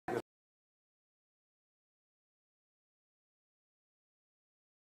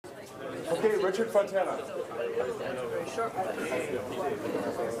Okay, Richard Fontana. Very short.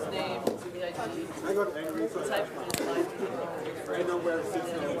 Name, I got angry. I know where it sits.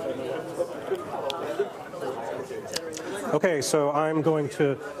 Okay, so I'm going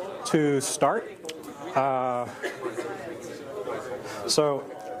to start. So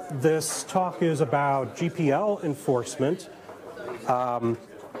this talk is about GPL enforcement.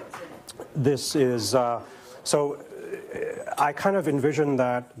 This is so I kind of envisioned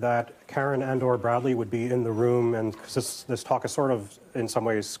that Karen and/or Bradley would be in the room, and because this talk is sort of in some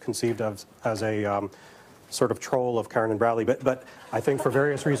ways conceived of as a sort of troll of Karen and Bradley, but I think for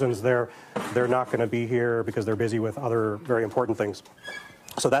various reasons they're not going to be here because they're busy with other very important things.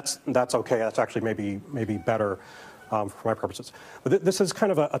 So that's okay. That's actually maybe better for my purposes. But this is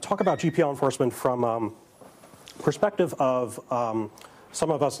kind of a talk about GPL enforcement from perspective of some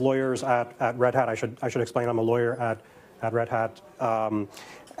of us lawyers at Red Hat. I should explain I'm a lawyer at Red Hat,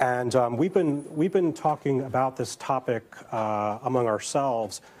 and we've been talking about this topic among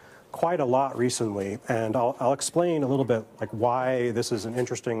ourselves quite a lot recently, and I'll explain a little bit like why this is an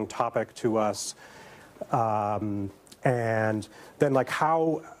interesting topic to us, and then like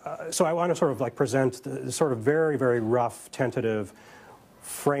how. So I want to sort of like present the sort of very, very rough tentative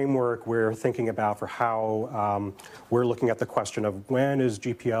framework we're thinking about for how we're looking at the question of when is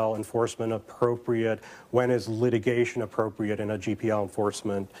GPL enforcement appropriate, when is litigation appropriate in a GPL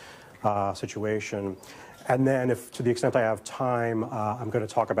enforcement situation. And then if, to the extent I have time, I'm going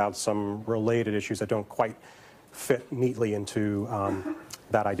to talk about some related issues that don't quite fit neatly into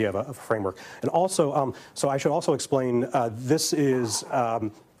that idea of a framework. And also, so I should also explain, this is,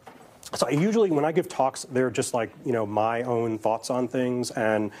 so usually when I give talks, they're just like, my own thoughts on things.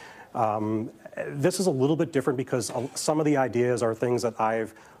 And this is a little bit different because some of the ideas are things that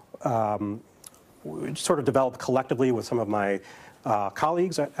I've sort of developed collectively with some of my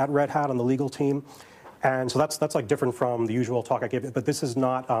colleagues at Red Hat on the legal team. And so that's like different from the usual talk I give. But this is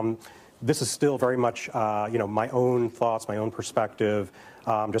not, this is still very much, my own thoughts, my own perspective,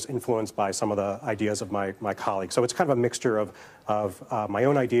 just influenced by some of the ideas of my colleagues. So it's kind of a mixture of my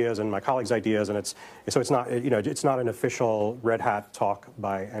own ideas and my colleagues' ideas, and it's not, it's not an official Red Hat talk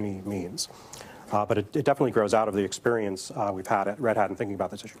by any means. But it definitely grows out of the experience we've had at Red Hat in thinking about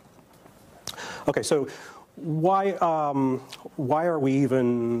this issue. Okay, so why are we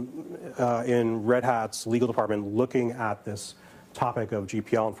even in Red Hat's legal department looking at this topic of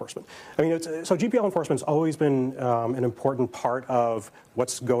GPL enforcement? I mean, so GPL enforcement's always been an important part of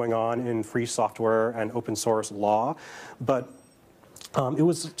what's going on in free software and open source law, but it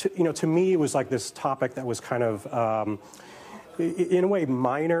was, to me, it was like this topic that was kind of, in a way,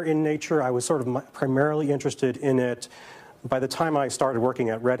 minor in nature. I was sort of primarily interested in it. By the time I started working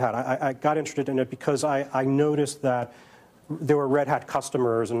at Red Hat, I got interested in it because I noticed that there were Red Hat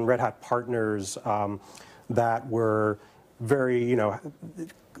customers and Red Hat partners that were very,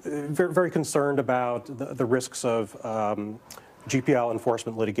 very concerned about the risks of GPL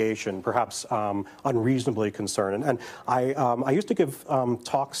enforcement litigation, perhaps unreasonably concerned. And I used to give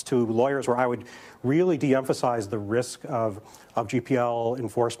talks to lawyers where I would really de-emphasize the risk of GPL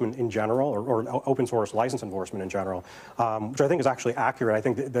enforcement in general, or open source license enforcement in general, which I think is actually accurate. I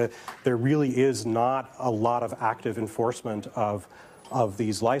think that there really is not a lot of active enforcement of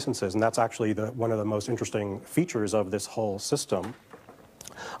these licenses, and that's actually one of the most interesting features of this whole system.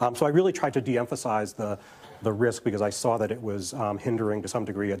 So I really tried to de-emphasize the risk because I saw that it was hindering to some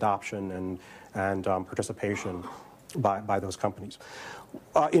degree adoption and participation by those companies.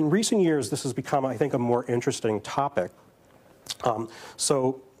 In recent years, this has become, I think, a more interesting topic.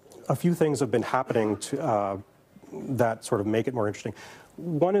 So a few things have been happening that sort of make it more interesting.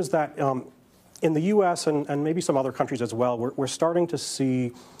 One is that in the US and maybe some other countries as well, we're starting to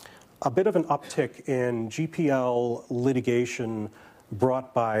see a bit of an uptick in GPL litigation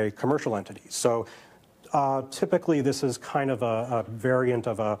brought by commercial entities. So typically this is kind of a variant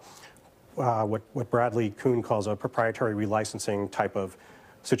of what Bradley Kuhn calls a proprietary relicensing type of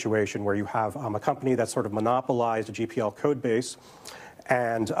situation where you have a company that's sort of monopolized a GPL code base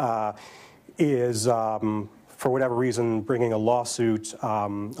and is for whatever reason, bringing a lawsuit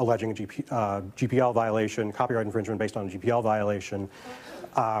alleging a GPL violation, copyright infringement based on a GPL violation,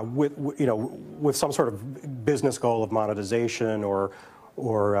 with some sort of business goal of monetization or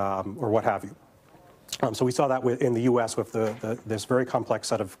what have you. So we saw that in the U.S. with this very complex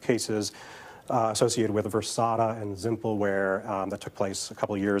set of cases associated with Versata and Zimpleware that took place a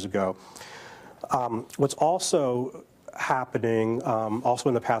couple of years ago. What's also happening also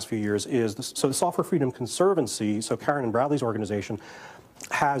in the past few years is the Software Freedom Conservancy, so Karen and Bradley's organization,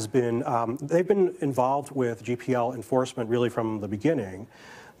 has been, they've been involved with GPL enforcement really from the beginning,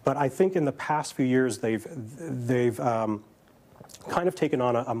 But I think in the past few years they've kind of taken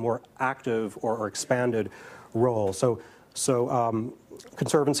on a more active or expanded role. So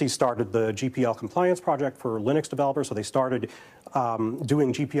Conservancy started the GPL compliance project for Linux developers. So they started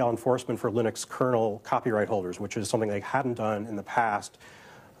doing GPL enforcement for Linux kernel copyright holders, which is something they hadn't done in the past.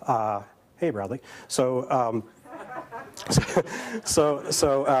 Hey, Bradley. So that's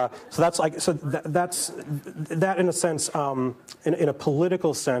like that in a sense, in a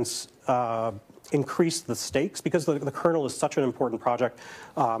political sense, increased the stakes because the kernel is such an important project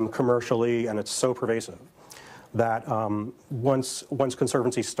commercially, and it's so pervasive that once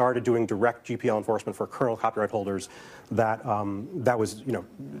Conservancy started doing direct GPL enforcement for kernel copyright holders, that was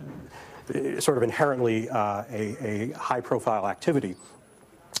sort of inherently a high-profile activity.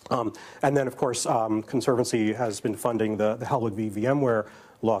 And then, of course, Conservancy has been funding the Hellwig v. VMware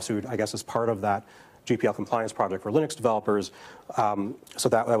lawsuit, I guess, as part of that GPL compliance project for Linux developers. So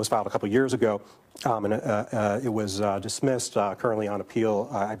that was filed a couple years ago, and it was dismissed, currently on appeal,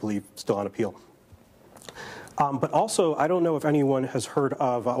 I believe still on appeal. But also, I don't know if anyone has heard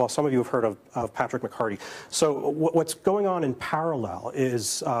of, well, some of you have heard of Patrick McCarty. So what's going on in parallel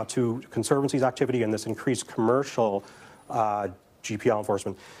is to Conservancy's activity and this increased commercial GPL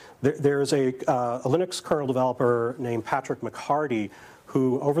enforcement. There's a Linux kernel developer named Patrick McCarty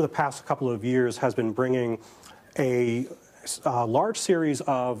who, over the past couple of years, has been bringing a large series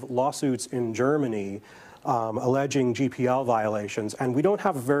of lawsuits in Germany alleging GPL violations. And we don't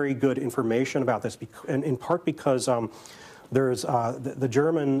have very good information about this, in part because there's the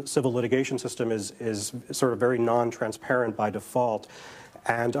German civil litigation system is sort of very non-transparent by default.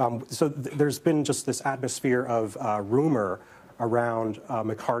 And so there's been just this atmosphere of rumor around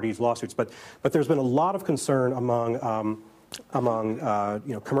McCarty's lawsuits, but there's been a lot of concern among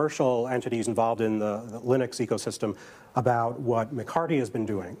commercial entities involved in the Linux ecosystem about what McCarty has been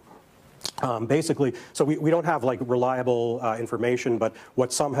doing. Basically, so we don't have like reliable information, but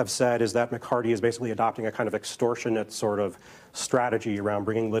what some have said is that McCarty is basically adopting a kind of extortionate sort of strategy around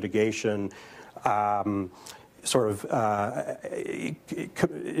bringing litigation, sort of,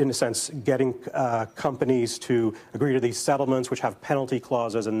 in a sense, getting companies to agree to these settlements which have penalty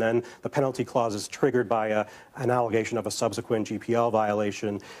clauses, and then the penalty clause is triggered by an allegation of a subsequent GPL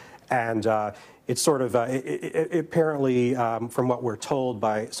violation. And it's sort of, apparently, from what we're told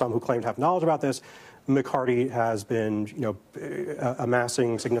by some who claim to have knowledge about this, McCarty has been,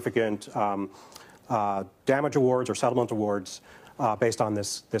 amassing significant damage awards or settlement awards based on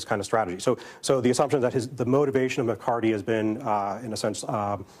this kind of strategy. So the assumption that the motivation of McCarty has been, in a sense,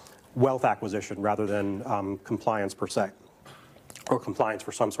 wealth acquisition rather than compliance per se, or compliance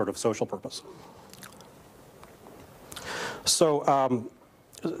for some sort of social purpose. So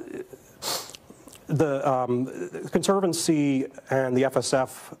the Conservancy and the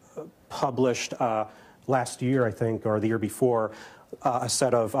FSF published last year, I think, or the year before, a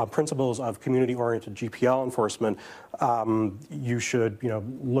set of principles of community-oriented GPL enforcement. You should,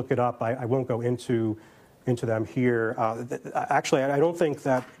 look it up. I won't go into them here. Actually, I don't think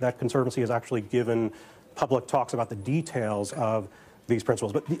that Conservancy has actually given public talks about the details of these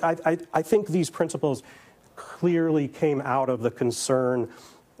principles. But I think these principles clearly came out of the concern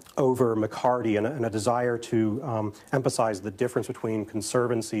over McCarty and a desire to emphasize the difference between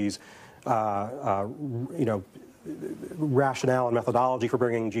Conservancy's, rationale and methodology for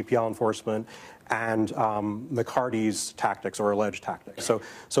bringing GPL enforcement and McCarty's tactics or alleged tactics.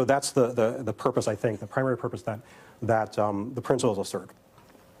 So that's the purpose, I think, the primary purpose that the principles assert.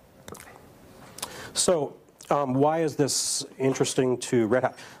 So why is this interesting to Red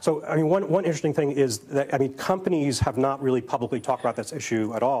Hat? So, I mean, one interesting thing is that, I mean, companies have not really publicly talked about this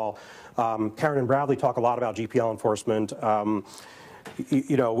issue at all. Karen and Bradley talk a lot about GPL enforcement.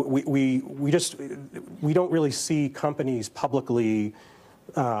 We don't really see companies publicly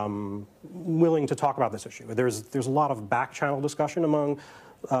willing to talk about this issue. There's a lot of back channel discussion among,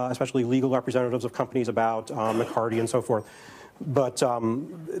 especially legal representatives of companies about McCarty and so forth. But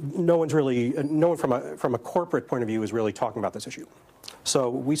no one from a corporate point of view is really talking about this issue. So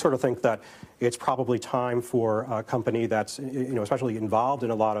we sort of think that it's probably time for a company that's, especially involved in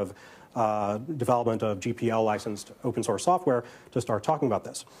a lot of development of GPL licensed open source software to start talking about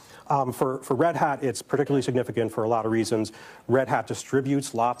this. For Red Hat, it's particularly significant for a lot of reasons. Red Hat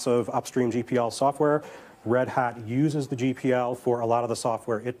distributes lots of upstream GPL software. Red Hat uses the GPL for a lot of the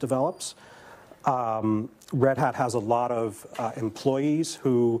software it develops. Red Hat has a lot of employees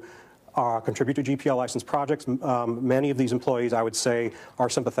who contribute to GPL licensed projects. Many of these employees, I would say, are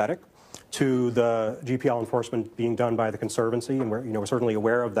sympathetic to the GPL enforcement being done by the Conservancy, and we're certainly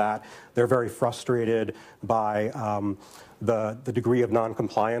aware of that. They're very frustrated by the degree of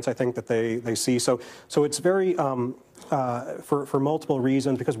non-compliance, I think, that they see. So it's very, for multiple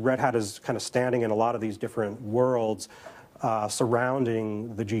reasons, because Red Hat is kind of standing in a lot of these different worlds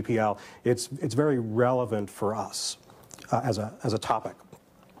surrounding the GPL, it's very relevant for us as a topic.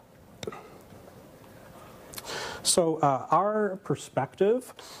 So our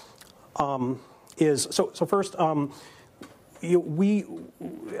perspective is, so first, I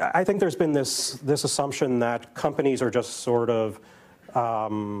think there's been this assumption that companies are just sort of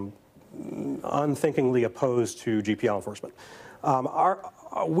unthinkingly opposed to GPL enforcement.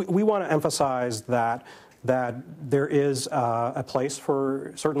 We want to emphasize that there is a place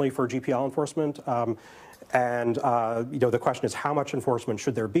certainly for GPL enforcement. And the question is, how much enforcement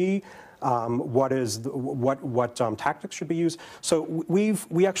should there be? What tactics should be used? So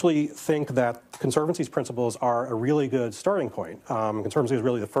we actually think that Conservancy's principles are a really good starting point. Conservancy is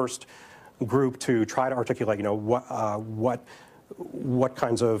really the first group to try to articulate, what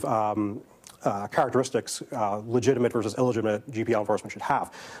kinds of characteristics legitimate versus illegitimate GPL enforcement should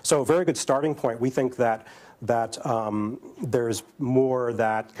have. So a very good starting point. We think that there's more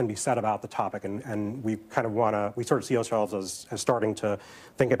that can be said about the topic, and we kind of we sort of see ourselves as starting to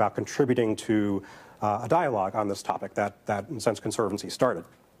think about contributing to a dialogue on this topic that in a sense Conservancy started.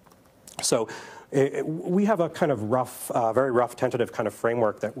 So we have a kind of rough, very rough tentative kind of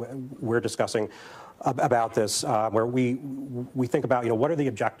framework that we're discussing about this, where we think about, what are the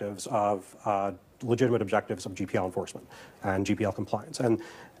objectives of legitimate objectives of GPL enforcement and GPL compliance, and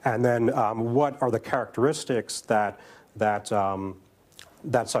then what are the characteristics that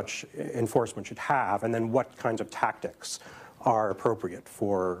such enforcement should have, and then what kinds of tactics are appropriate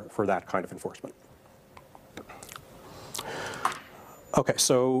for that kind of enforcement. Okay,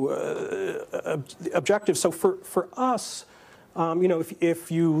 so objectives. So for us,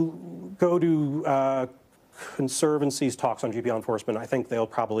 if you go to Conservancy's talks on GPL enforcement, I think they'll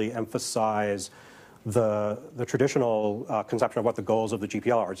probably emphasize the traditional conception of what the goals of the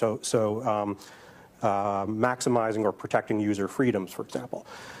GPL are. So maximizing or protecting user freedoms, for example.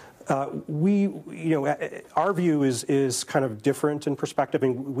 Our view is kind of different in perspective,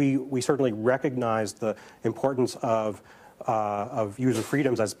 and we certainly recognize the importance of user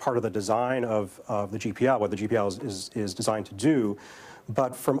freedoms as part of the design of the GPL, what the GPL is designed to do.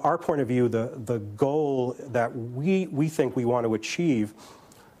 But from our point of view, the goal that we think we want to achieve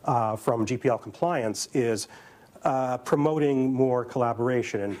from GPL compliance is promoting more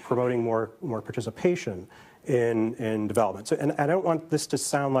collaboration and promoting more participation in development. So, and I don't want this to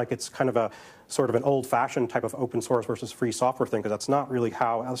sound like it's kind of a sort of an old-fashioned type of open source versus free software thing, because that's not really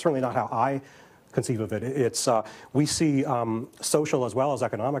certainly not how I conceive of it. It's we see social as well as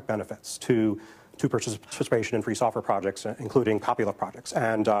economic benefits to participation in free software projects, including copyleft projects,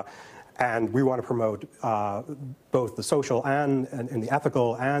 and we want to promote both the social and the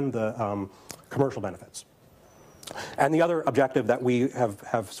ethical and the commercial benefits. And the other objective that we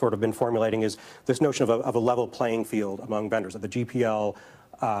have sort of been formulating is this notion of a level playing field among vendors. That the GPL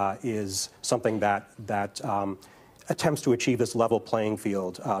is something that attempts to achieve this level playing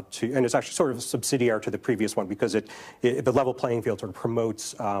field, and it's actually sort of subsidiary to the previous one, because the level playing field sort of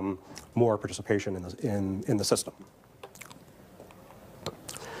promotes more participation in the system.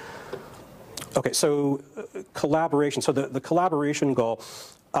 Okay, so collaboration. So the collaboration goal.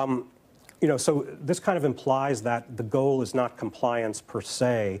 So this kind of implies that the goal is not compliance per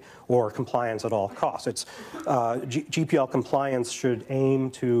se or compliance at all costs. It's GPL compliance should aim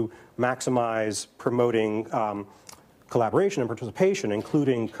to maximize promoting collaboration and participation,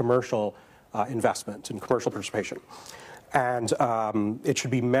 including commercial investment and commercial participation. And it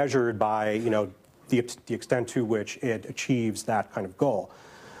should be measured by the extent to which it achieves that kind of goal.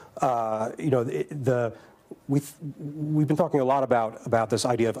 We've been talking a lot about this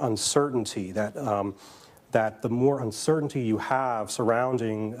idea of uncertainty, that the more uncertainty you have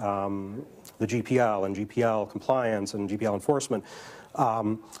surrounding the GPL and GPL compliance and GPL enforcement,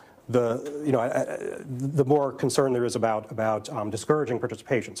 the more concern there is about discouraging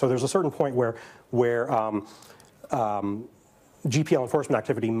participation. So there's a certain point where GPL enforcement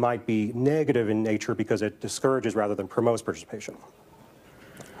activity might be negative in nature because it discourages rather than promotes participation.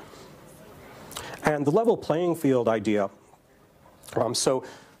 And the level playing field idea, so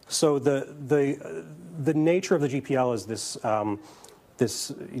the nature of the GPL is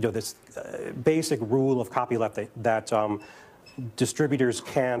this basic rule of copyleft that distributors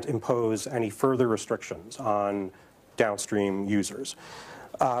can't impose any further restrictions on downstream users.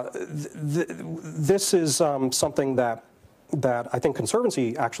 This is something that that I think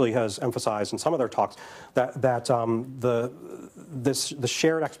Conservancy actually has emphasized in some of their talks, that the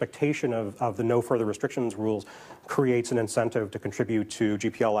shared expectation of the no further restrictions rules creates an incentive to contribute to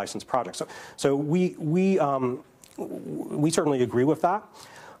GPL licensed projects. So we certainly agree with that.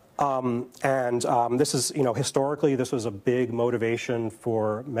 This is, historically, this was a big motivation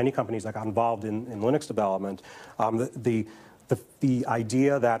for many companies that got involved in Linux development. The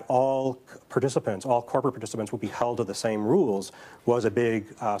idea that all participants, all corporate participants, would be held to the same rules was a big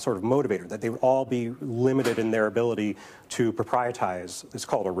sort of motivator, that they would all be limited in their ability to proprietize this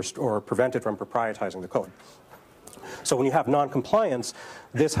code or prevented from proprietizing the code. So when you have non-compliance,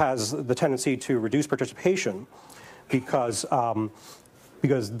 this has the tendency to reduce participation because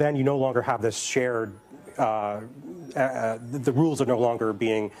then you no longer have this shared, the rules are no longer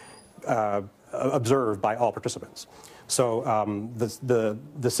being observed by all participants. So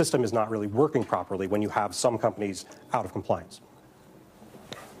the system is not really working properly when you have some companies out of compliance.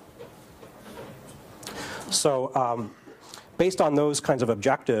 So based on those kinds of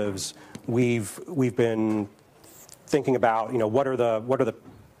objectives, we've been thinking about, what are the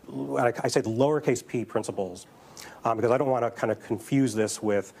I say the lowercase p principles, because I don't want to kind of confuse this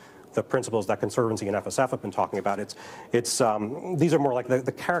with the principles that Conservancy and FSF have been talking about. These are more like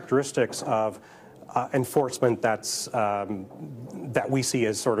the characteristics of enforcement that we see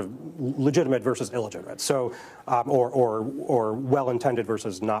as sort of legitimate versus illegitimate, so or well-intended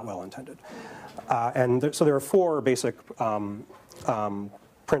versus not well-intended, so there are four basic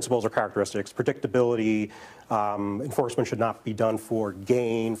principles or characteristics: predictability, enforcement should not be done for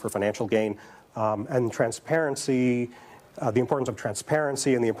gain, for financial gain, and transparency, the importance of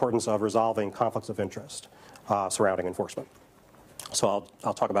transparency and the importance of resolving conflicts of interest surrounding enforcement. So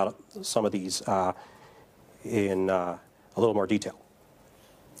I'll talk about some of these in a little more detail.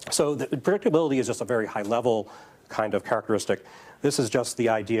 So the predictability is just a very high-level kind of characteristic. This is just the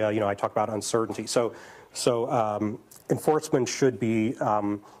idea, I talk about uncertainty. So enforcement should be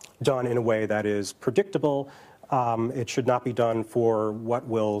done in a way that is predictable. It should not be done for what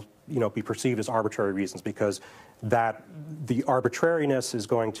will be perceived as arbitrary reasons, because the arbitrariness is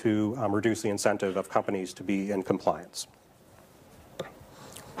going to reduce the incentive of companies to be in compliance.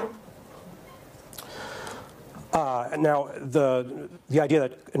 Now, the idea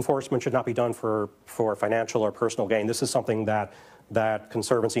that enforcement should not be done for financial or personal gain, this is something that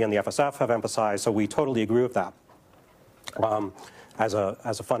Conservancy and the FSF have emphasized, so we totally agree with that as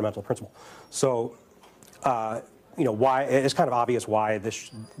a fundamental principle. So, why it's kind of obvious why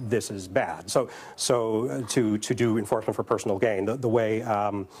this is bad. So to do enforcement for personal gain, the way,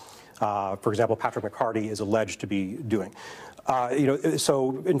 for example, Patrick McCarty is alleged to be doing,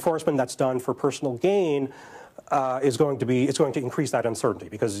 so enforcement that's done for personal gain is going to increase that uncertainty,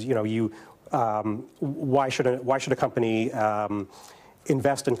 because why should a company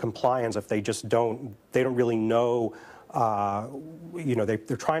invest in compliance if they don't really know,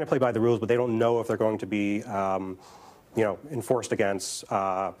 they're trying to play by the rules, but they don't know if they're going to be enforced against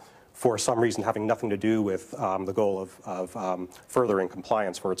for some reason having nothing to do with the goal of furthering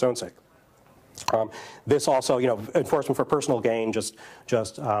compliance for its own sake. This also, enforcement for personal gain just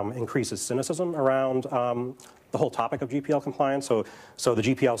increases cynicism around the whole topic of GPL compliance. So the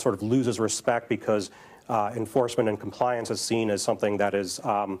GPL sort of loses respect because enforcement and compliance is seen as something that is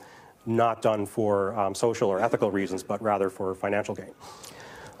not done for social or ethical reasons, but rather for financial gain.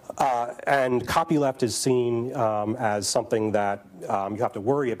 And copyleft is seen as something that you have to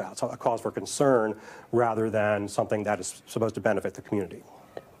worry about, so a cause for concern, rather than something that is supposed to benefit the community.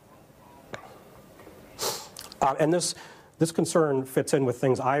 And this concern fits in with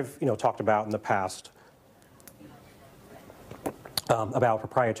things I've talked about in the past about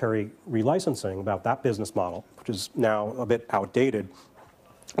proprietary relicensing, about that business model, which is now a bit outdated,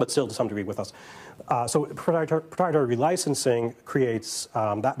 but still to some degree with us. So proprietary relicensing creates,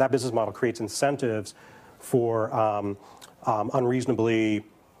 that business model creates incentives for unreasonably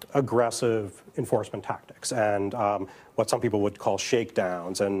aggressive enforcement tactics and what some people would call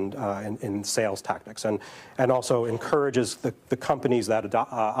shakedowns and sales tactics, and also encourages the companies that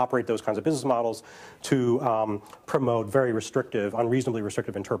operate those kinds of business models to promote very restrictive, unreasonably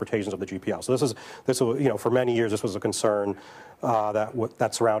restrictive interpretations of the GPL. So this was, for many years this was a concern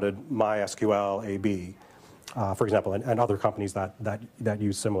that surrounded MySQL AB, for example, and other companies that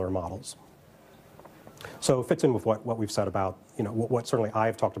use similar models. So it fits in with what we've said about, what certainly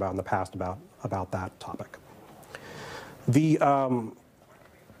I've talked about in the past about that topic. The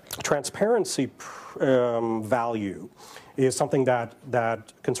transparency value is something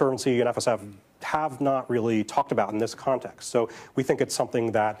that Conservancy and FSF have not really talked about in this context. So we think it's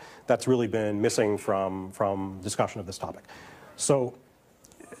something that's really been missing from discussion of this topic. So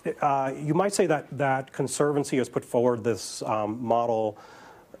you might say that Conservancy has put forward this model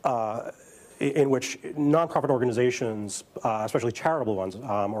in which nonprofit organizations, especially charitable ones,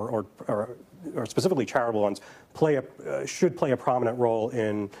 or specifically charitable ones, should play a prominent role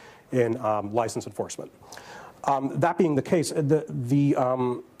in license enforcement. That being the case,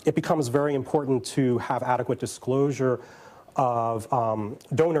 it becomes very important to have adequate disclosure of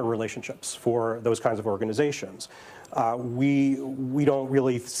donor relationships for those kinds of organizations. We don't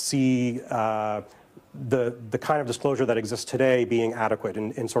really see the kind of disclosure that exists today being adequate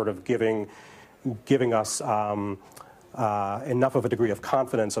in sort of giving us enough of a degree of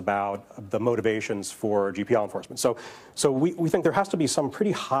confidence about the motivations for GPL enforcement. So we think there has to be some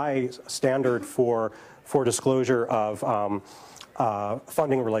pretty high standard for disclosure of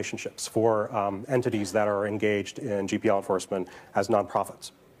funding relationships for entities that are engaged in GPL enforcement as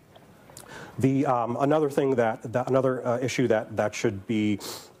nonprofits. Another thing another issue that should be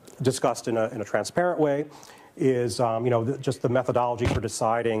discussed in a transparent way is just the methodology for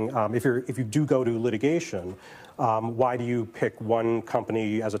deciding if you do go to litigation, why do you pick one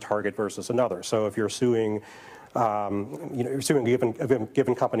company as a target versus another? So if you're suing, you're suing a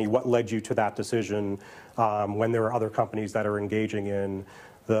given company, what led you to that decision when there are other companies that are engaging in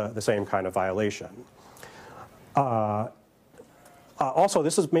the same kind of violation? Also,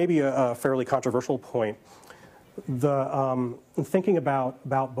 this is maybe a fairly controversial point. Thinking about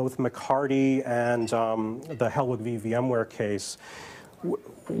both McCarty and the Hellwig v. VMware case,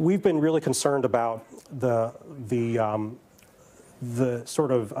 we've been really concerned about the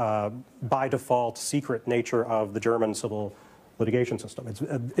sort of by default secret nature of the German civil litigation system.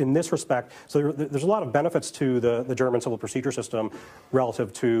 In this respect, so there's a lot of benefits to the German civil procedure system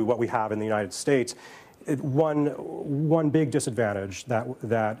relative to what we have in the United States. One big disadvantage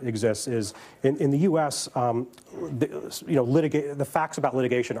that exists is in the U.S. The facts about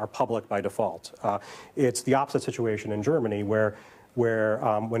litigation are public by default. It's the opposite situation in Germany, where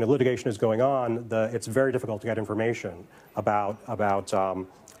when a litigation is going on, it's very difficult to get information about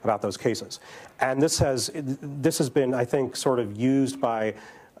those cases. And this has been, I think, sort of used by,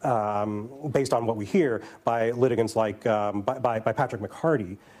 based on what we hear, by litigants like by Patrick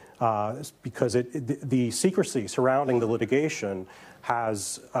McCarty. Because the secrecy surrounding the litigation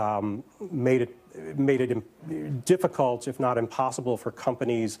has made it difficult, if not impossible, for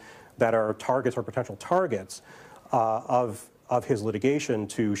companies that are targets or potential targets of his litigation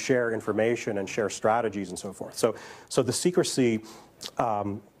to share information and share strategies and so forth. So the secrecy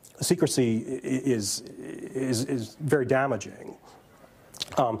is very damaging.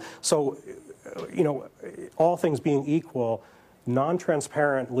 So all things being equal,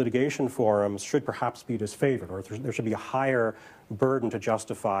 non-transparent litigation forums should perhaps be disfavored, or there should be a higher burden to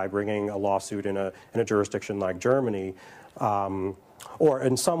justify bringing a lawsuit in a jurisdiction like Germany, or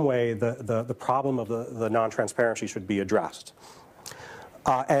in some way the problem of the non-transparency should be addressed.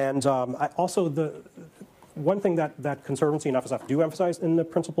 Also one thing that Conservancy and FSF do emphasize in the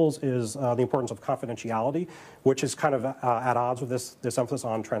principles is the importance of confidentiality, which is kind of at odds with this emphasis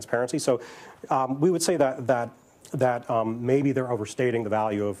on transparency. So we would say that maybe they're overstating the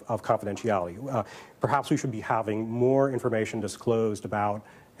value of confidentiality. Perhaps we should be having more information disclosed about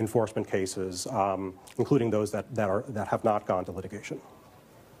enforcement cases, including those that have not gone to litigation.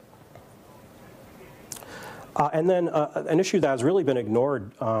 And then an issue that has really been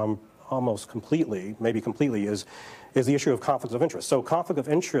ignored almost completely, maybe completely, is the issue of conflicts of interest. So conflict of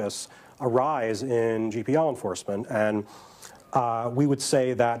interests arise in GPL enforcement, and we would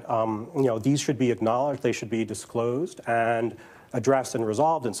say that these should be acknowledged, they should be disclosed and addressed and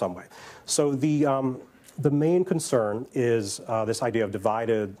resolved in some way. So the main concern is this idea of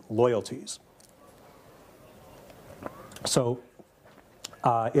divided loyalties. So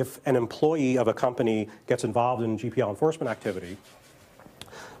if an employee of a company gets involved in GPL enforcement activity,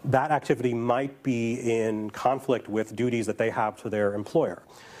 that activity might be in conflict with duties that they have to their employer.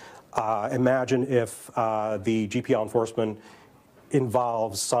 Imagine if the GPL enforcement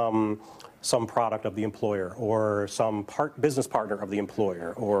involves some product of the employer, or some business partner of the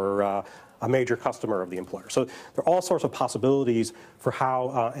employer, or a major customer of the employer. So there are all sorts of possibilities for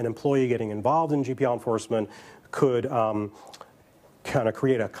how an employee getting involved in GPL enforcement could kind of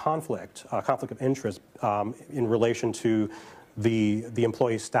create a conflict of interest in relation to the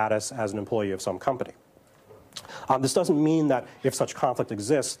employee's status as an employee of some company. This doesn't mean that if such conflict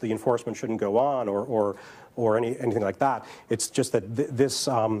exists, the enforcement shouldn't go on, or anything like that. It's just that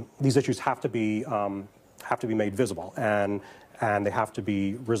these issues have to be made visible, and they have to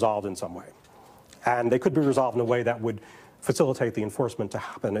be resolved in some way. And they could be resolved in a way that would facilitate the enforcement to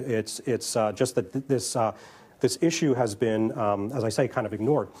happen. It's just that this issue has been, as I say, kind of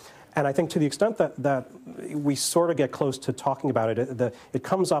ignored. And I think to the extent that we sort of get close to talking about it, it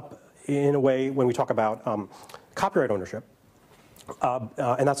comes up in a way when we talk about copyright ownership.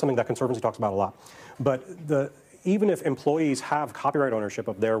 And that's something that Conservancy talks about a lot. But even if employees have copyright ownership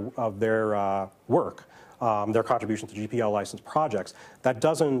of their work, their contributions to GPL licensed projects, that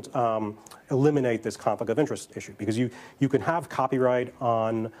doesn't eliminate this conflict of interest issue, because you can have copyright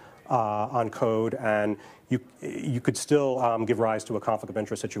on code, and you could still give rise to a conflict of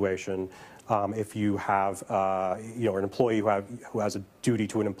interest situation if you have an employee who has a duty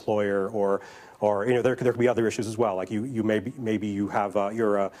to an employer, or there could be other issues as well, like you maybe you have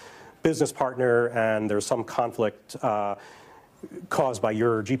you're a business partner and there's some conflict caused by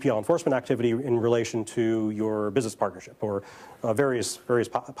your GPL enforcement activity in relation to your business partnership, or various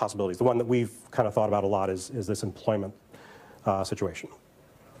possibilities. The one that we've kind of thought about a lot is this employment situation.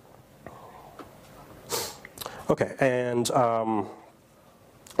 Okay, and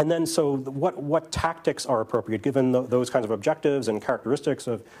then so what tactics are appropriate given those kinds of objectives and characteristics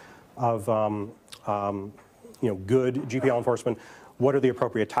of good GPL enforcement? What are the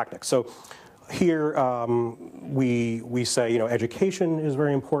appropriate tactics? So here we say education is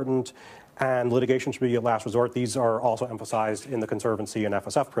very important, and litigation should be a last resort. These are also emphasized in the Conservancy and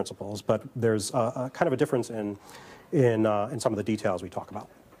FSF principles, but there's a kind of a difference in some of the details we talk about.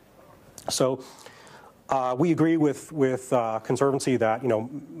 So we agree with Conservancy that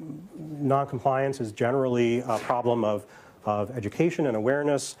non-compliance is generally a problem of education and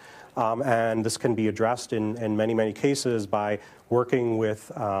awareness, and this can be addressed in many cases by working with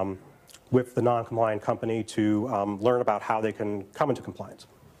the non-compliant company to learn about how they can come into compliance.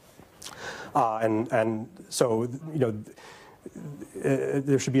 And so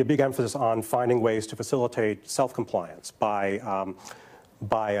there should be a big emphasis on finding ways to facilitate self-compliance by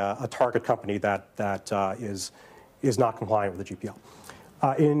a target company that is not compliant with the GPL.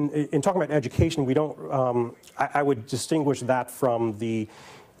 In talking about education, we don't. I would distinguish that from the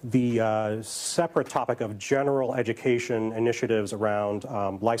separate topic of general education initiatives around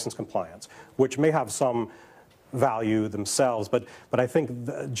license compliance, which may have some value themselves, but I think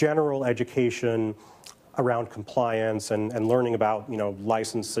the general education around compliance and learning about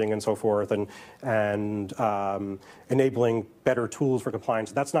licensing and so forth, and enabling better tools for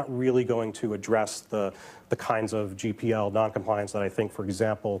compliance, that's not really going to address the kinds of GPL non-compliance that I think, for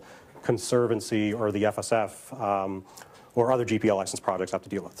example, Conservancy or the FSF or other GPL licensed projects have to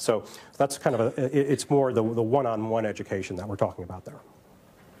deal with. So that's kind of it's more the one-on-one education that we're talking about there.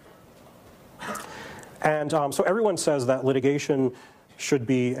 And so everyone says that litigation should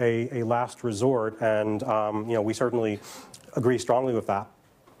be a last resort, and we certainly agree strongly with that.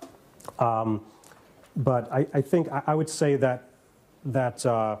 But I think I would say that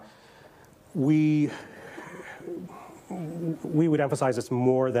we would emphasize this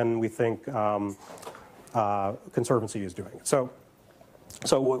more than we think Conservancy is doing. So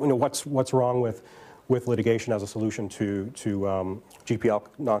what's wrong with litigation as a solution to GPL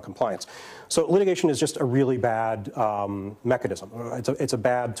non-compliance? So litigation is just a really bad mechanism. It's a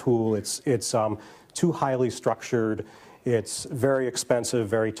bad tool. It's too highly structured. It's very expensive,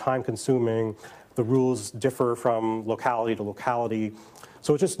 very time-consuming. The rules differ from locality to locality.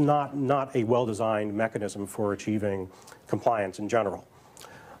 So it's just not a well-designed mechanism for achieving compliance in general.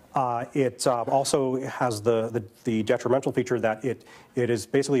 It also has the detrimental feature that it is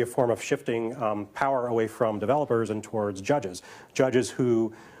basically a form of shifting power away from developers and towards judges. Judges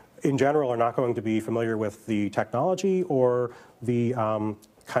who, in general, are not going to be familiar with the technology or the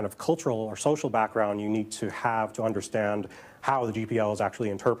kind of cultural or social background you need to have to understand how the GPL is actually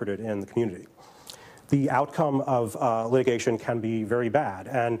interpreted in the community. The outcome of litigation can be very bad,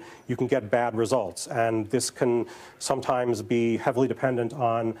 and you can get bad results. And this can sometimes be heavily dependent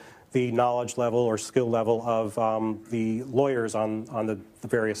on the knowledge level or skill level of the lawyers on the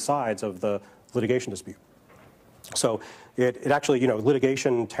various sides of the litigation dispute. So it actually,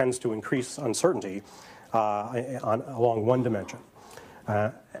 litigation tends to increase uncertainty along one dimension.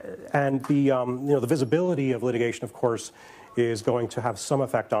 And the visibility of litigation, of course, is going to have some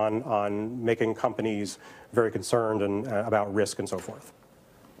effect on making companies very concerned and about risk and so forth.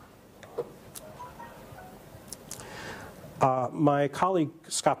 My colleague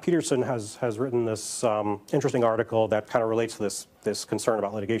Scott Peterson has written this interesting article that kind of relates to this concern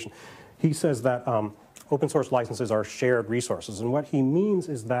about litigation. He says that open source licenses are shared resources, and what he means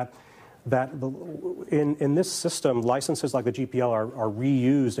is that in this system, licenses like the GPL are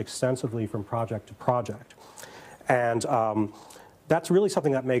reused extensively from project to project. And that's really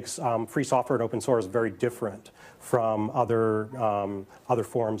something that makes free software and open source very different from other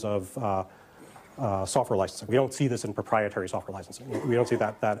forms of software licensing. We don't see this in proprietary software licensing. We don't see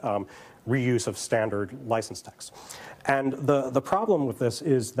that reuse of standard license text. And the problem with this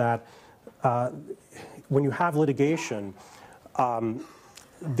is that when you have litigation,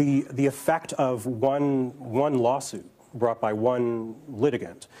 the effect of one lawsuit brought by one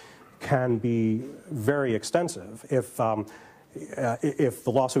litigant can be very extensive if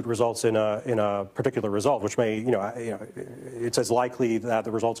the lawsuit results in a particular result, which may, it's as likely that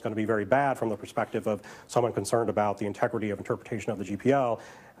the result's going to be very bad from the perspective of someone concerned about the integrity of interpretation of the GPL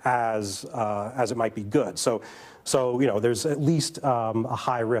as it might be good. So there's at least a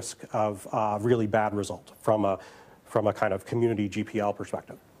high risk of really bad result from a kind of community GPL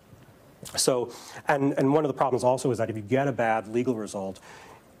perspective. So, and one of the problems also is that if you get a bad legal result,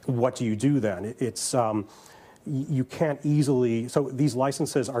 what do you do then? It's you can't easily, so these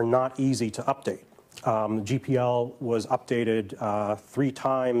licenses are not easy to update. GPL was updated 3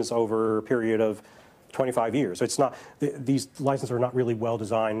 times over a period of 25 years. So it's not, these licenses are not really well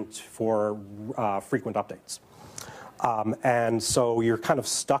designed for frequent updates. And so you're kind of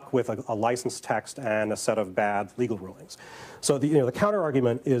stuck with a license text and a set of bad legal rulings. So the counter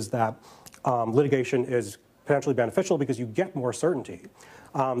argument is that litigation is potentially beneficial because you get more certainty.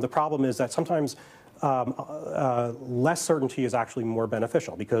 The problem is that sometimes less certainty is actually more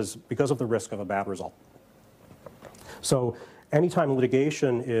beneficial because of the risk of a bad result. So anytime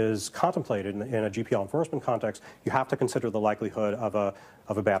litigation is contemplated in a GPL enforcement context, you have to consider the likelihood of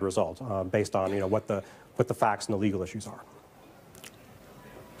a bad result based on what the facts and the legal issues are.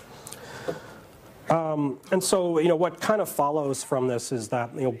 And so what kind of follows from this is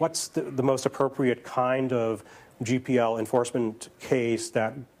that what's the most appropriate kind of GPL enforcement case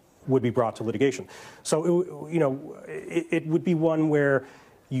that would be brought to litigation. So it would be one where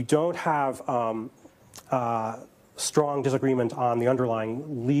you don't have strong disagreement on the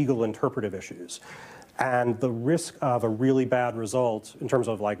underlying legal interpretive issues. And the risk of a really bad result in terms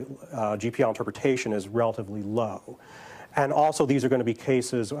of GPL interpretation is relatively low. And also these are going to be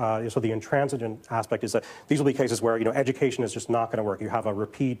cases, so the intransigent aspect is that these will be cases where education is just not going to work. You have a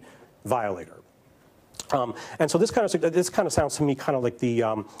repeat violator. And so this kind of sounds to me kind of like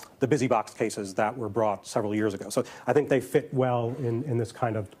the busy box cases that were brought several years ago. So I think they fit well in this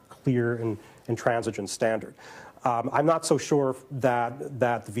kind of clear and intransigent standard. I'm not so sure that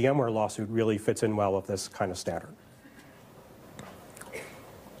the VMware lawsuit really fits in well with this kind of standard.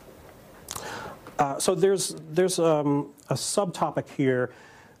 So there's a subtopic here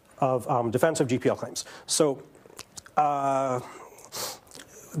of defense of GPL claims. So there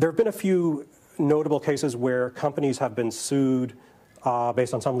have been a few notable cases where companies have been sued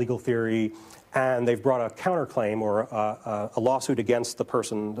based on some legal theory, and they've brought a counterclaim or a lawsuit against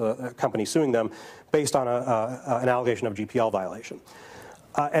the company suing them based on an allegation of GPL violation.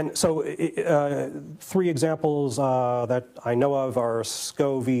 And so 3 examples that I know of are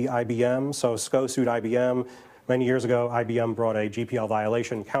SCO v. IBM. So SCO sued IBM. Many years ago, IBM brought a GPL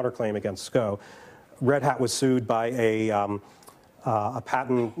violation counterclaim against SCO. Red Hat was sued by a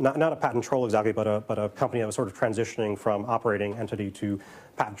patent, not a patent troll exactly, but a company that was sort of transitioning from operating entity to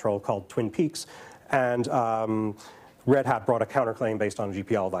patent troll called Twin Peaks. And Red Hat brought a counterclaim based on a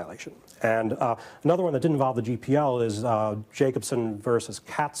GPL violation. And another one that didn't involve the GPL is Jacobson versus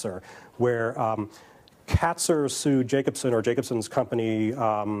Katzer, where Katzer sued Jacobson or Jacobson's company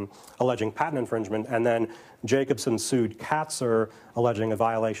alleging patent infringement, and then Jacobson sued Katzer alleging a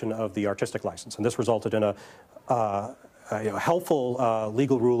violation of the artistic license. And this resulted in a helpful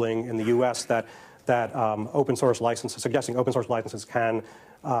legal ruling in the U.S. that open source licenses, suggesting open source licenses can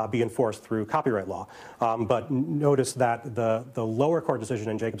be enforced through copyright law. But notice that the lower court decision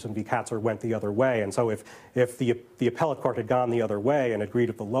in Jacobson v. Katzer went the other way. And so if the appellate court had gone the other way and agreed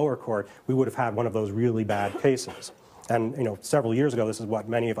with the lower court, we would have had one of those really bad cases. And several years ago, this is what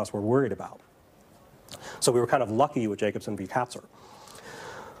many of us were worried about. So we were kind of lucky with Jacobson v. Katzer.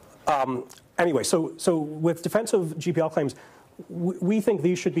 Anyway, so with defensive GPL claims, we think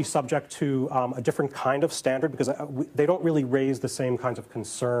these should be subject to a different kind of standard because they don't really raise the same kinds of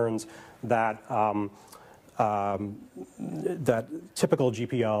concerns that that typical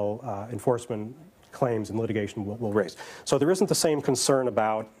GPL enforcement claims in litigation will raise. So there isn't the same concern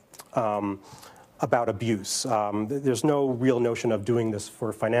about abuse. There's no real notion of doing this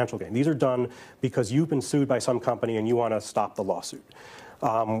for financial gain. These are done because you've been sued by some company and you want to stop the lawsuit.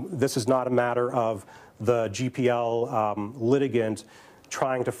 This is not a matter of the GPL litigant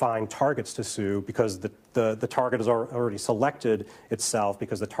trying to find targets to sue because the target has already selected itself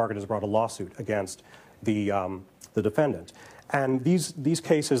because the target has brought a lawsuit against the defendant. And these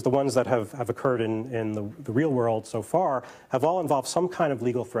cases, the ones that have occurred in the real world so far, have all involved some kind of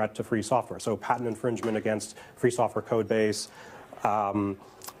legal threat to free software. So patent infringement against free software code base in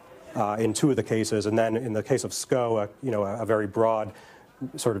 2 of the cases, and then in the case of SCO, a very broad,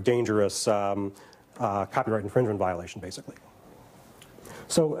 sort of dangerous copyright infringement violation, basically.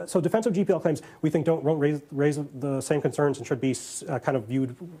 So defensive GPL claims, we think, don't raise the same concerns and should be kind of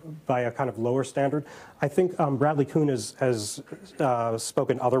viewed by a kind of lower standard. I think Bradley Kuhn has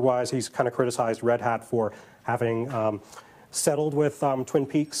spoken otherwise. He's kind of criticized Red Hat for having settled with Twin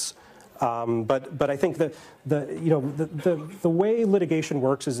Peaks. But I think that the way litigation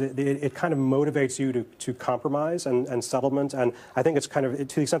works is it kind of motivates you to compromise and settlement. And I think it's kind of,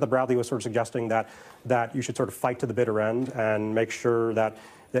 to the extent that Bradley was sort of suggesting that you should sort of fight to the bitter end and make sure that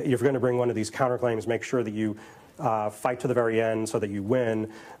if you're going to bring one of these counterclaims, make sure that you fight to the very end so that you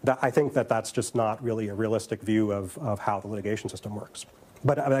win. I think that's just not really a realistic view of how the litigation system works.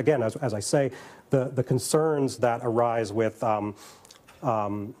 But again, as I say, the concerns that arise with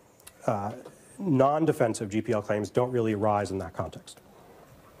non-defensive GPL claims don't really arise in that context.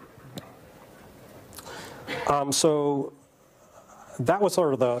 So that was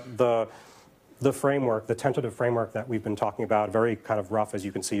sort of the framework, the tentative framework that we've been talking about. Very kind of rough, as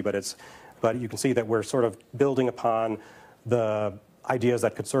you can see, but you can see that we're sort of building upon the ideas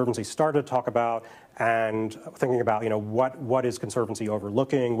that Conservancy started to talk about and thinking about what is Conservancy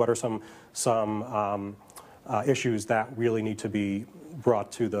overlooking, what are some issues that really need to be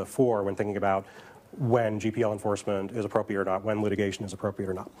brought to the fore when thinking about when GPL enforcement is appropriate or not, when litigation is appropriate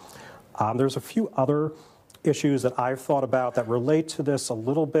or not. There's a few other issues that I've thought about that relate to this a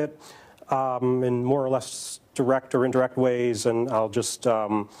little bit in more or less direct or indirect ways, and I'll just,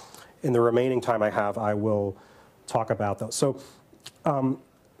 in the remaining time I have, I will talk about those. So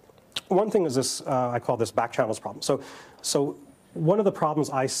one thing is this, I call this back channels problem. So one of the problems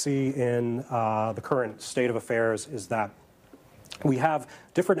I see in the current state of affairs is that we have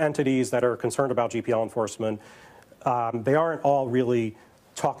different entities that are concerned about GPL enforcement. They aren't all really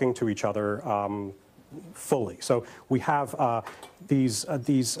talking to each other fully. So we have these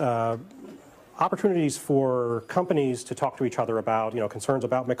opportunities for companies to talk to each other about concerns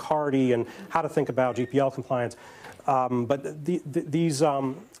about McCarty and how to think about GPL compliance. But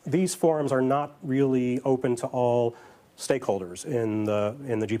these forums are not really open to all stakeholders in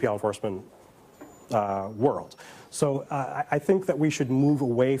the GPL enforcement world. So I think that we should move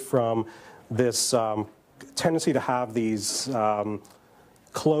away from this tendency to have these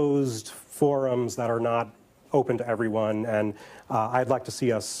closed forums that are not open to everyone, and I'd like to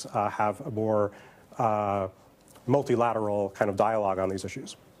see us have a more multilateral kind of dialogue on these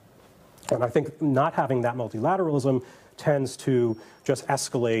issues. And I think not having that multilateralism tends to just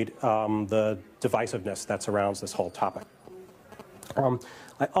escalate the divisiveness that surrounds this whole topic.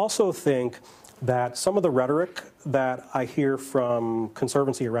 I also think that some of the rhetoric that I hear from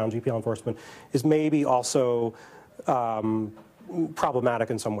Conservancy around GPL enforcement is maybe also problematic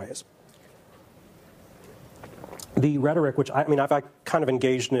in some ways. The rhetoric, which I've kind of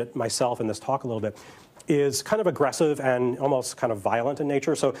engaged in it myself in this talk a little bit, is kind of aggressive and almost kind of violent in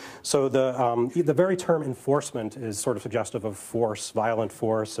nature. So the very term enforcement is sort of suggestive of force, violent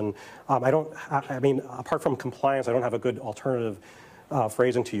force, and apart from compliance, I don't have a good alternative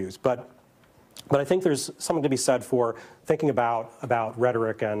phrasing to use. But I think there's something to be said for thinking about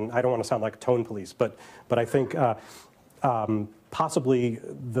rhetoric, and I don't want to sound like a tone police, but I think possibly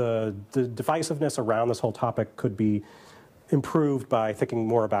the divisiveness around this whole topic could be improved by thinking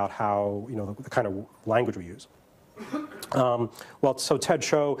more about how, the kind of language we use. So Ted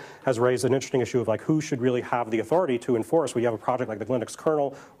Cho has raised an interesting issue of who should really have the authority to enforce. We have a project like the Linux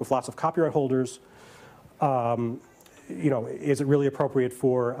kernel with lots of copyright holders. Is it really appropriate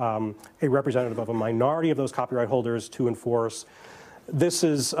for a representative of a minority of those copyright holders to enforce? This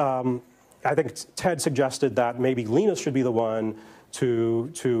is, I think Ted suggested that maybe Linus should be the one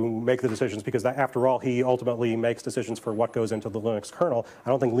to make the decisions, because after all, he ultimately makes decisions for what goes into the Linux kernel. I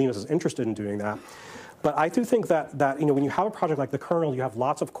don't think Linus is interested in doing that. But I do think that when you have a project like the kernel, you have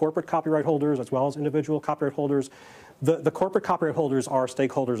lots of corporate copyright holders as well as individual copyright holders. The corporate copyright holders are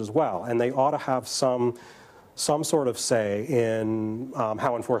stakeholders as well, and they ought to have some sort of say in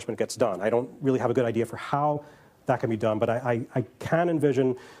how enforcement gets done. I don't really have a good idea for how that can be done, but I can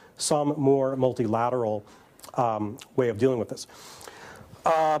envision some more multilateral way of dealing with this.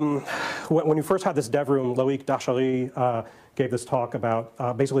 When you first had this dev room, Loïc Dachary gave this talk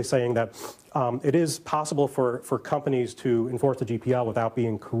about basically saying that it is possible for companies to enforce the GPL without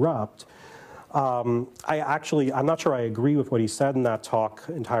being corrupt. I'm not sure I agree with what he said in that talk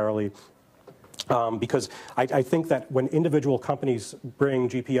entirely. Because I think that when individual companies bring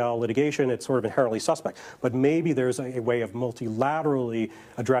GPL litigation, it's sort of inherently suspect. But maybe there's a way of multilaterally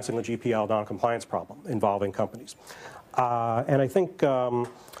addressing the GPL noncompliance problem involving companies. And I think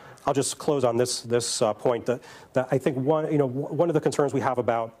I'll just close on this point that I think one of the concerns we have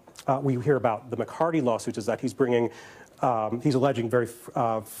about we hear about the McCarty lawsuits is that he's alleging very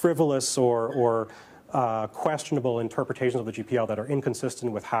frivolous or questionable interpretations of the GPL that are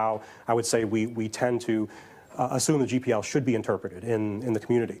inconsistent with how I would say we tend to assume the GPL should be interpreted in the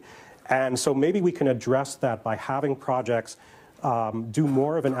community. And so maybe we can address that by having projects do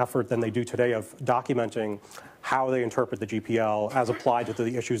more of an effort than they do today of documenting how they interpret the GPL as applied to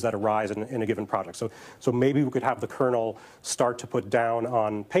the issues that arise in a given project. So maybe we could have the kernel start to put down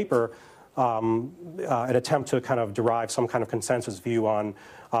on paper an attempt to kind of derive some kind of consensus view on,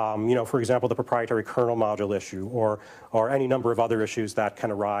 for example, the proprietary kernel module issue or any number of other issues that can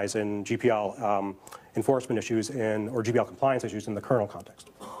arise in GPL enforcement issues or GPL compliance issues in the kernel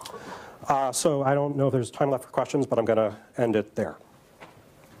context. So I don't know if there's time left for questions, but I'm going to end it there.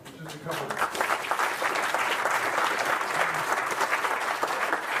 Just a couple.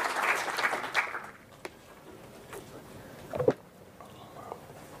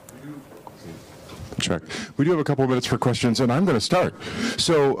 Check. We do have a couple of minutes for questions, and I'm going to start.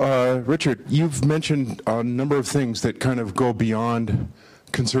 So, Richard, you've mentioned a number of things that kind of go beyond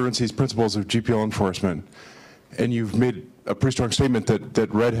Conservancy's principles of GPL enforcement, and you've made a pretty strong statement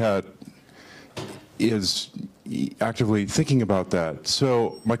that Red Hat is actively thinking about that.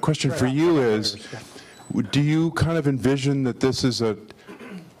 So, my question for you is, do you kind of envision that this is a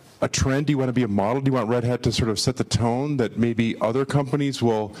trend? Do you want to be a model? Do you want Red Hat to sort of set the tone that maybe other companies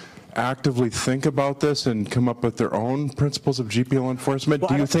will actively think about this and come up with their own principles of GPL enforcement?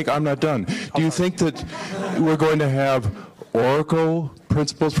 Do you think, I'm not done, do you think that we're going to have Oracle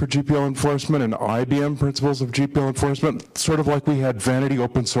principles for GPL enforcement and IBM principles of GPL enforcement, sort of like we had vanity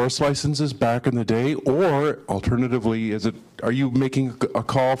open source licenses back in the day? Or alternatively, are you making a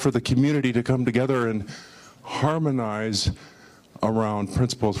call for the community to come together and harmonize around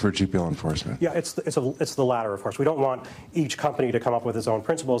principles for GPL enforcement? Yeah, it's the latter, of course. We don't want each company to come up with its own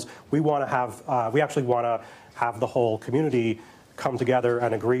principles. We want to have, we actually want to have the whole community come together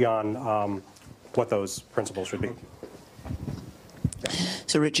and agree on what those principles should be.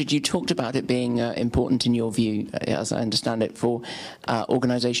 So, Richard, you talked about it being important in your view, as I understand it, for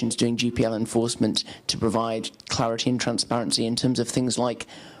organizations doing GPL enforcement to provide clarity and transparency in terms of things like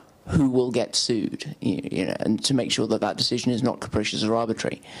who will get sued, and to make sure that that decision is not capricious or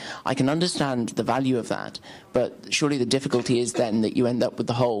arbitrary. I can understand the value of that, but surely the difficulty is then that you end up with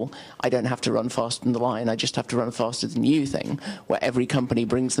the whole, I don't have to run faster than the line, I just have to run faster than you thing, where every company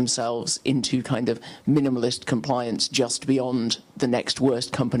brings themselves into kind of minimalist compliance just beyond the next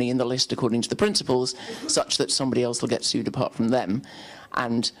worst company in the list according to the principles, such that somebody else will get sued apart from them.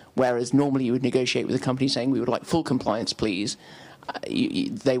 And whereas normally you would negotiate with a company saying, we would like full compliance, please,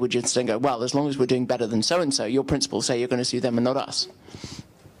 they would just then go, well, as long as we're doing better than so-and-so, your principals say you're going to sue them and not us.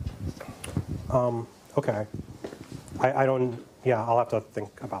 Okay. I don't, yeah, I'll have to think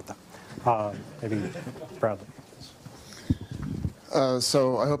about that. Maybe Bradley.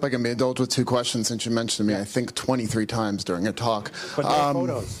 So I hope I can be indulged with two questions since you mentioned me, I think 23 times during your talk. But no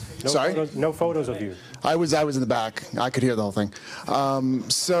photos. Sorry? No photos of you. I was in the back. I could hear the whole thing.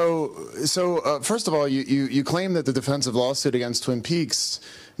 First of all, you claim that the defensive lawsuit against Twin Peaks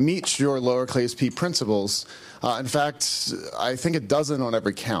meets your lowercase p principles. In fact, I think it doesn't on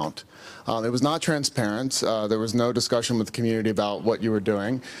every count. It was not transparent. There was no discussion with the community about what you were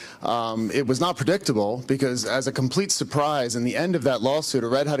doing. It was not predictable because, as a complete surprise, in the end of that lawsuit, a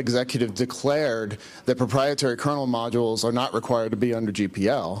Red Hat executive declared that proprietary kernel modules are not required to be under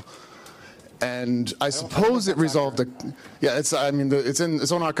GPL. And I suppose it resolved a, yeah, it's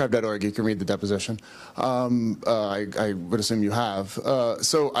on archive.org. You can read the deposition. I would assume you have.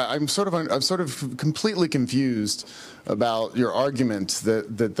 So I'm sort of completely confused about your argument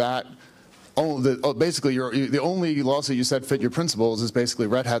basically the only lawsuit you said fit your principles is basically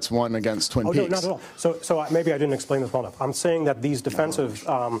Red Hat's one against Twin Peaks. No, not at all. So maybe I didn't explain this well enough. I'm saying that these defensive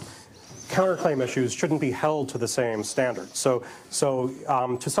counterclaim issues shouldn't be held to the same standard. So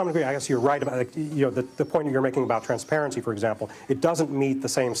to some degree, I guess you're right about the point you're making about transparency, for example. It doesn't meet the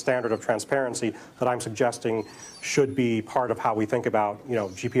same standard of transparency that I'm suggesting should be part of how we think about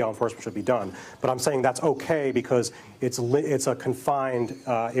GPL enforcement should be done. But I'm saying that's okay because it's a confined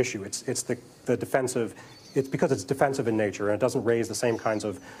issue. It's the defensive. It's because it's defensive in nature and it doesn't raise the same kinds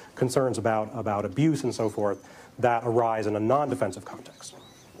of concerns about abuse and so forth that arise in a non-defensive context.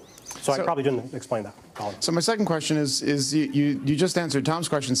 So I probably didn't explain that. So my second question is you just answered Tom's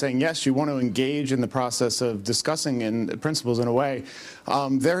question saying, yes, you want to engage in the process of discussing principles in a way.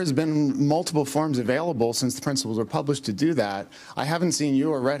 There has been multiple forms available since the principles were published to do that. I haven't seen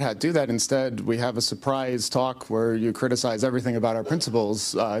you or Red Hat do that. Instead, we have a surprise talk where you criticize everything about our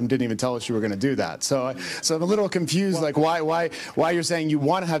principles and didn't even tell us you were going to do that. So I'm a little confused, like why you're saying you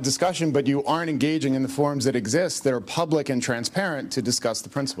want to have discussion, but you aren't engaging in the forums that exist that are public and transparent to discuss the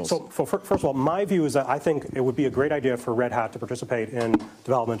principles. So first of all, my view is that I think it would be a great idea for Red Hat to participate in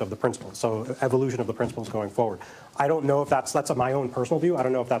development of the principles, so evolution of the principles going forward. I don't know if that's my own personal view. I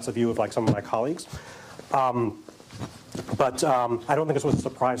don't know if that's a view of like some of my colleagues. But I don't think this was a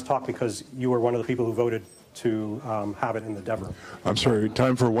surprise talk because you were one of the people who voted to have it in the dev room. I'm sorry,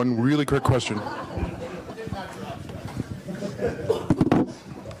 time for one really quick question.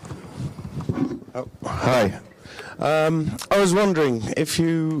 Oh, hi. I was wondering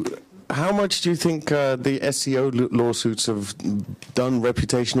how much do you think the SEO lawsuits have done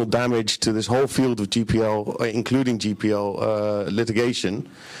reputational damage to this whole field of GPL, including GPL litigation?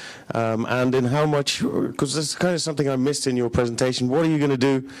 And in how much, because this is kind of something I missed in your presentation, what are you going to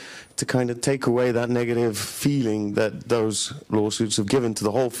do to kind of take away that negative feeling that those lawsuits have given to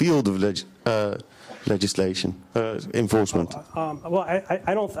the whole field of legislation, enforcement? Well,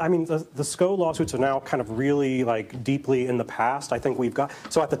 I mean, the SCO lawsuits are now kind of really like deeply in the past. I think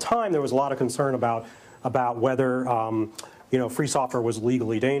so at the time there was a lot of concern about whether, free software was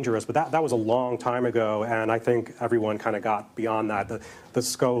legally dangerous, but that was a long time ago, and I think everyone kind of got beyond that. The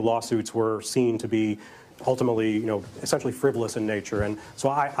SCO lawsuits were seen to be ultimately, essentially frivolous in nature, and so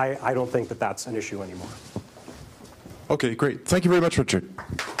I don't think that that's an issue anymore. Okay, great. Thank you very much, Richard.